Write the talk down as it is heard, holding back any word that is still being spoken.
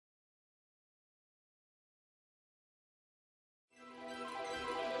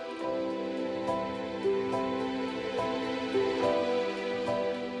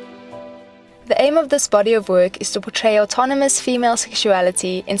of this body of work is to portray autonomous female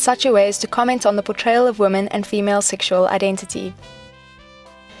sexuality in such a way as to comment on the portrayal of women and female sexual identity.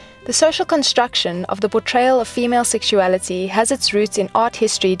 The social construction of the portrayal of female sexuality has its roots in art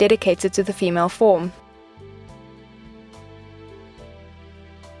history dedicated to the female form.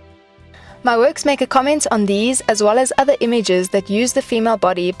 My works make a comment on these as well as other images that use the female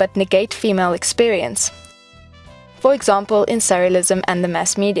body but negate female experience. For example, in surrealism and the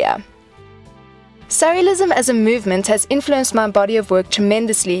mass media. Surrealism as a movement has influenced my body of work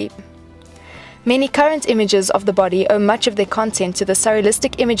tremendously. Many current images of the body owe much of their content to the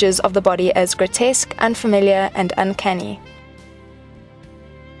surrealistic images of the body as grotesque, unfamiliar, and uncanny.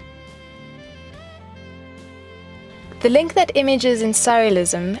 The link that images in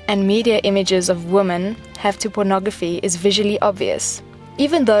surrealism and media images of women have to pornography is visually obvious.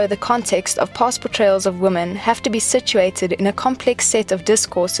 Even though the context of past portrayals of women have to be situated in a complex set of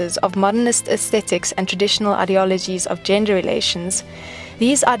discourses of modernist aesthetics and traditional ideologies of gender relations,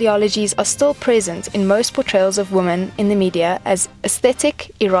 these ideologies are still present in most portrayals of women in the media as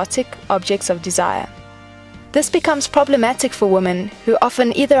aesthetic, erotic objects of desire. This becomes problematic for women who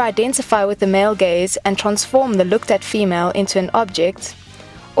often either identify with the male gaze and transform the looked-at female into an object,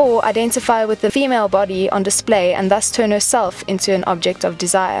 or identify with the female body on display and thus turn herself into an object of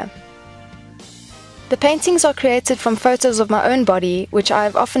desire. The paintings are created from photos of my own body, which I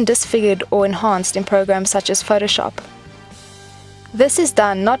have often disfigured or enhanced in programs such as Photoshop. This is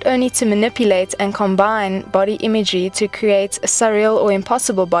done not only to manipulate and combine body imagery to create a surreal or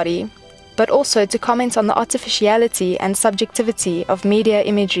impossible body, but also to comment on the artificiality and subjectivity of media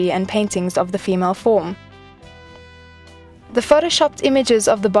imagery and paintings of the female form. The photoshopped images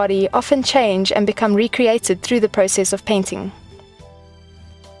of the body often change and become recreated through the process of painting.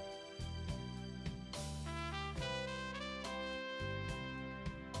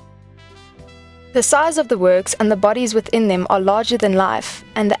 The size of the works and the bodies within them are larger than life,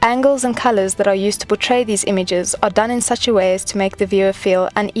 and the angles and colors that are used to portray these images are done in such a way as to make the viewer feel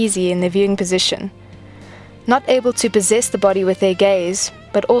uneasy in their viewing position, not able to possess the body with their gaze,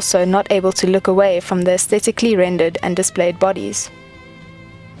 but also not able to look away from the aesthetically rendered and displayed bodies.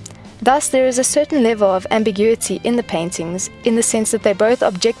 Thus, there is a certain level of ambiguity in the paintings, in the sense that they both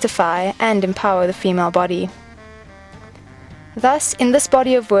objectify and empower the female body. Thus, in this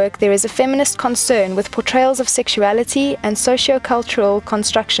body of work, there is a feminist concern with portrayals of sexuality and socio-cultural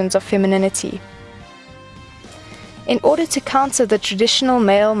constructions of femininity. In order to counter the traditional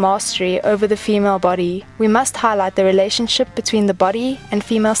male mastery over the female body, we must highlight the relationship between the body and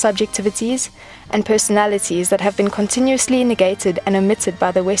female subjectivities and personalities that have been continuously negated and omitted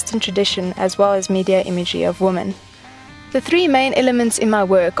by the Western tradition as well as media imagery of women. The three main elements in my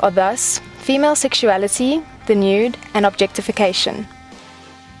work are thus female sexuality, the nude, and objectification.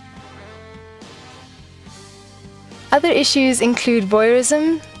 Other issues include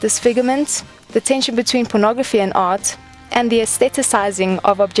voyeurism, disfigurement, the tension between pornography and art, and the aestheticizing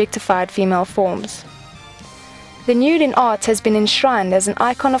of objectified female forms. The nude in art has been enshrined as an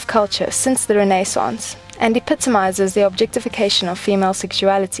icon of culture since the Renaissance, and epitomizes the objectification of female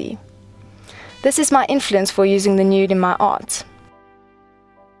sexuality. This is my influence for using the nude in my art.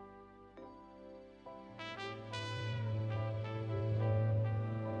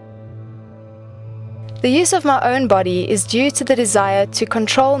 The use of my own body is due to the desire to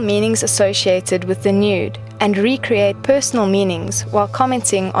control meanings associated with the nude and recreate personal meanings while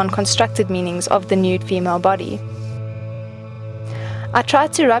commenting on constructed meanings of the nude female body. I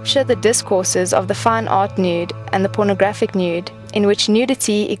tried to rupture the discourses of the fine art nude and the pornographic nude, in which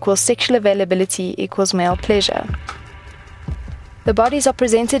nudity equals sexual availability equals male pleasure. The bodies are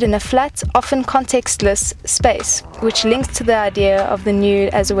presented in a flat, often contextless space, which links to the idea of the nude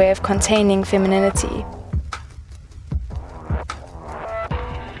as a way of containing femininity.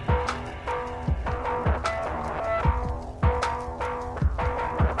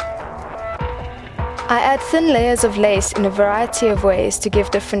 I add thin layers of lace in a variety of ways to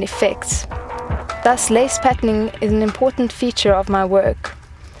give different effects. Thus, lace patterning is an important feature of my work.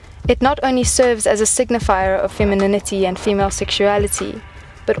 It not only serves as a signifier of femininity and female sexuality,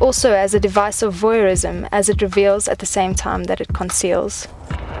 but also as a device of voyeurism, as it reveals at the same time that it conceals.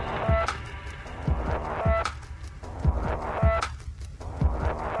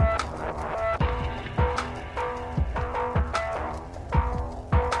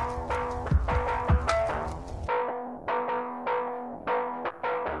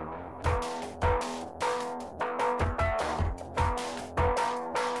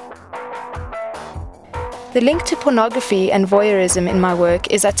 The link to pornography and voyeurism in my work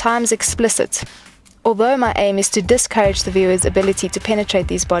is at times explicit. although my aim is to discourage the viewer's ability to penetrate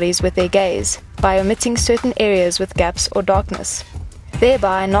these bodies with their gaze by omitting certain areas with gaps or darkness,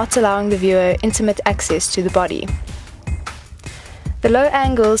 thereby not allowing the viewer intimate access to the body. The low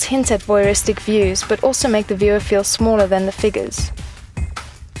angles hint at voyeuristic views, but also make the viewer feel smaller than the figures.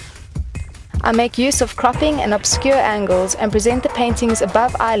 I make use of cropping and obscure angles and present the paintings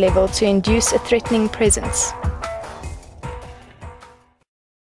above eye level to induce a threatening presence.